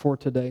for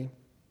today.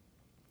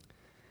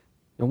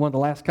 One of the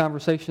last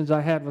conversations I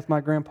had with my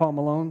grandpa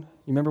Malone, you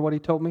remember what he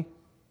told me?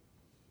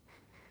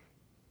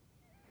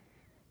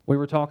 We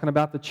were talking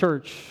about the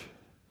church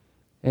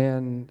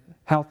and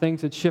how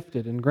things had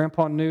shifted, and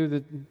Grandpa knew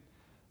that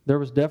there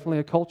was definitely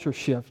a culture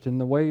shift,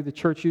 and the way the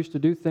church used to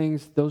do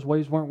things, those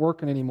ways weren't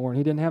working anymore, and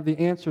he didn't have the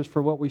answers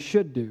for what we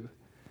should do,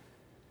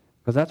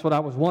 because that's what I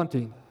was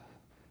wanting.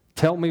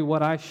 Tell me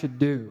what I should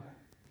do.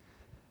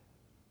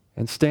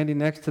 And standing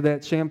next to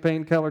that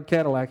champagne-colored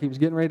Cadillac, he was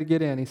getting ready to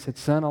get in. He said,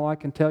 son, all I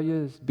can tell you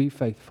is be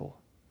faithful.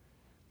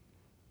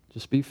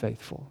 Just be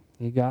faithful.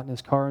 He got in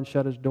his car and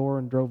shut his door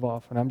and drove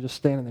off, and I'm just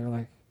standing there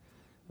like,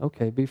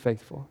 okay, be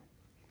faithful.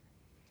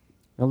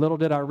 And little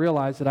did I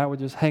realize that I would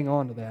just hang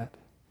on to that.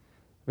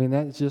 I mean,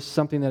 that's just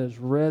something that has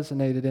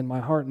resonated in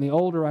my heart. And the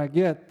older I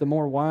get, the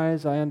more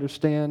wise I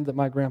understand that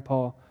my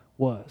grandpa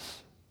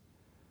was.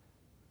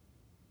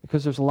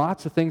 Because there's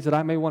lots of things that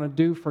I may want to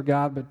do for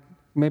God, but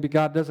maybe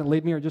God doesn't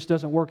lead me or it just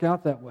doesn't work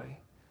out that way.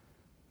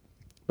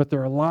 But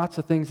there are lots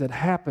of things that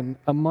happen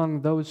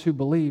among those who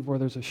believe where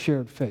there's a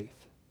shared faith.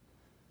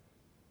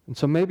 And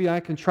so maybe I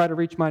can try to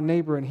reach my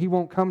neighbor and he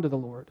won't come to the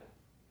Lord.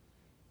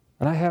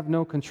 And I have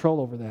no control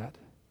over that.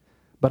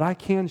 But I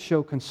can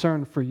show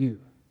concern for you.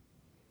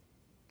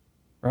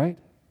 Right?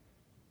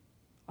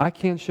 I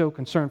can show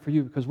concern for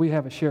you because we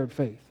have a shared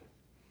faith.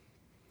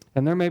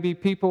 And there may be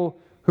people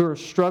who are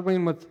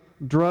struggling with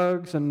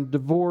drugs and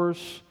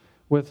divorce,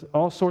 with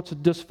all sorts of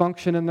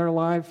dysfunction in their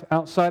life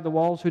outside the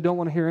walls who don't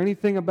want to hear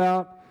anything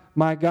about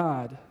my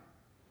God.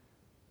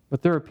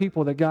 But there are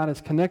people that God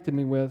has connected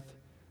me with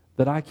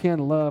that I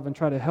can love and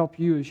try to help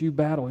you as you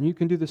battle. And you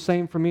can do the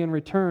same for me in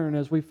return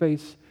as we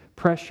face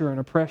pressure and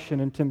oppression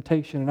and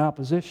temptation and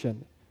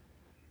opposition.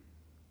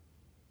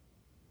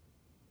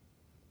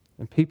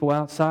 And people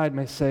outside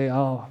may say,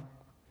 oh,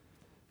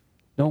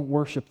 don't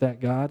worship that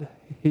God.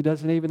 He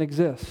doesn't even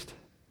exist.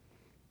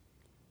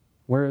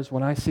 Whereas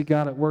when I see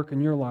God at work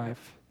in your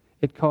life,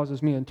 it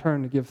causes me in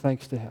turn to give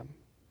thanks to Him.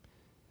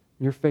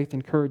 Your faith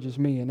encourages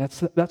me, and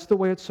that's the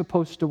way it's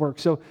supposed to work.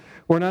 So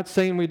we're not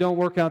saying we don't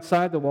work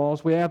outside the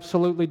walls. We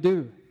absolutely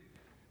do.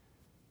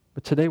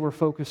 But today we're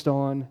focused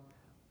on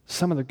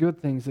some of the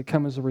good things that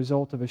come as a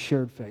result of a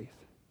shared faith.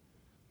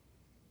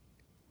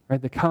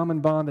 Right? The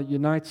common bond that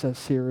unites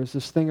us here is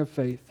this thing of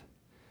faith.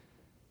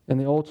 And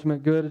the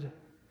ultimate good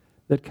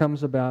that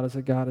comes about is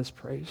that God is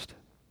praised.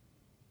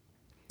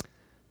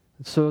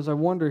 And so as I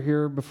wonder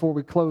here before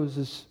we close,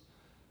 is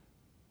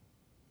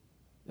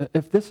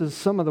if this is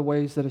some of the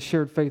ways that a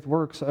shared faith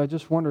works, I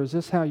just wonder, is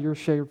this how your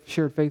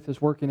shared faith is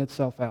working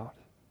itself out?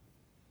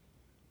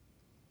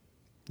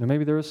 Now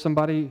maybe there is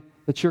somebody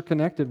that you're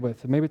connected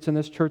with. Maybe it's in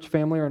this church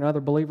family or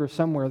another believer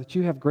somewhere that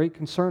you have great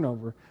concern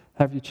over.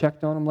 Have you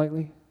checked on them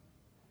lately?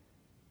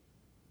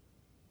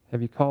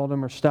 Have you called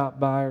them or stopped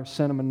by or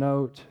sent them a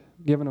note,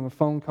 given them a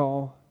phone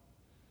call?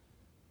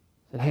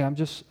 Said, hey,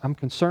 I'm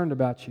concerned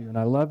about you and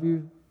I love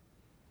you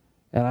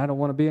and I don't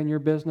want to be in your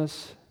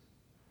business,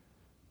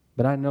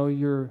 but I know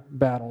you're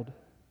battled.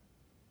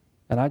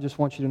 And I just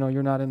want you to know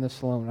you're not in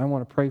this alone. I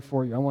want to pray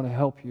for you. I want to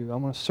help you. I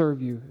want to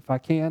serve you. If I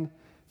can,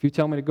 if you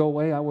tell me to go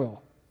away, I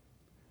will.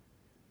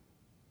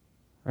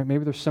 Right?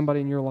 Maybe there's somebody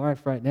in your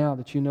life right now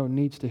that you know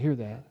needs to hear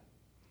that.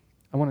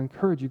 I want to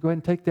encourage you, go ahead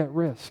and take that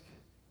risk.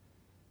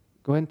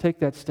 Go ahead and take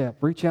that step.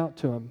 Reach out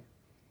to them.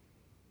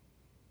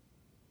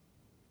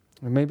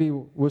 Or maybe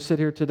we'll sit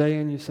here today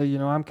and you say, you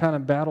know, I'm kind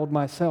of battled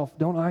myself.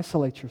 Don't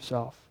isolate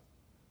yourself.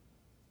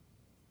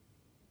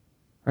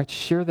 Right?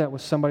 Share that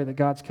with somebody that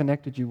God's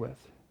connected you with,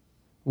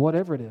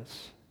 whatever it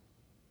is.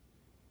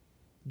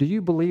 Do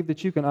you believe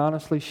that you can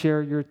honestly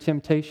share your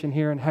temptation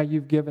here and how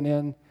you've given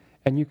in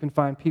and you can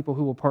find people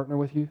who will partner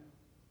with you?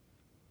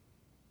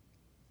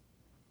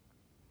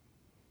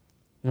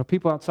 You know,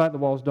 people outside the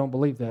walls don't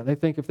believe that. They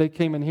think if they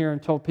came in here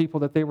and told people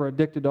that they were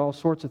addicted to all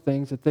sorts of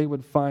things, that they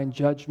would find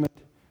judgment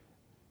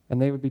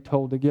and they would be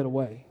told to get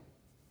away.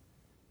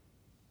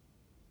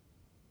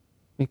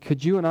 I mean,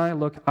 could you and I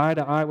look eye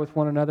to eye with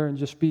one another and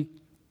just be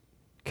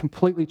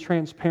completely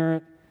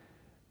transparent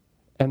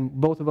and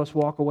both of us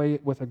walk away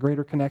with a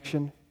greater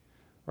connection?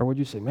 Or would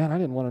you say, man, I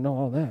didn't want to know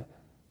all that.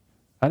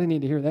 I didn't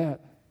need to hear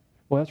that.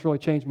 Well, that's really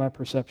changed my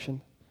perception.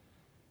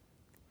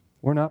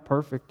 We're not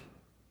perfect.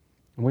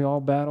 And we all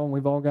battle, and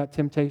we've all got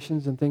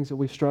temptations and things that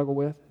we struggle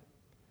with.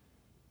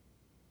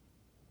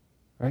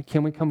 Right?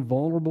 Can we come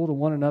vulnerable to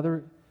one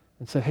another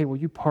and say, hey, will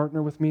you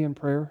partner with me in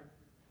prayer?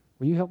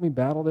 Will you help me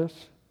battle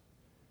this?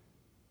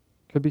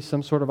 Could be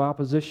some sort of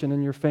opposition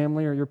in your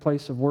family or your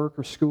place of work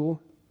or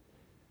school.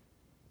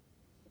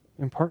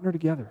 And partner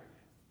together.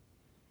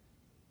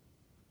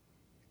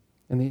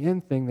 And the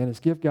end thing then is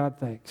give God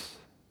thanks.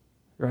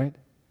 Right?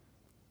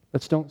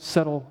 Let's don't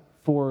settle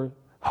for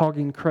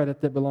hogging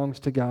credit that belongs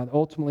to God.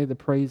 Ultimately, the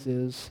praise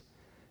is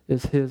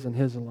His and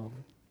His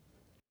alone.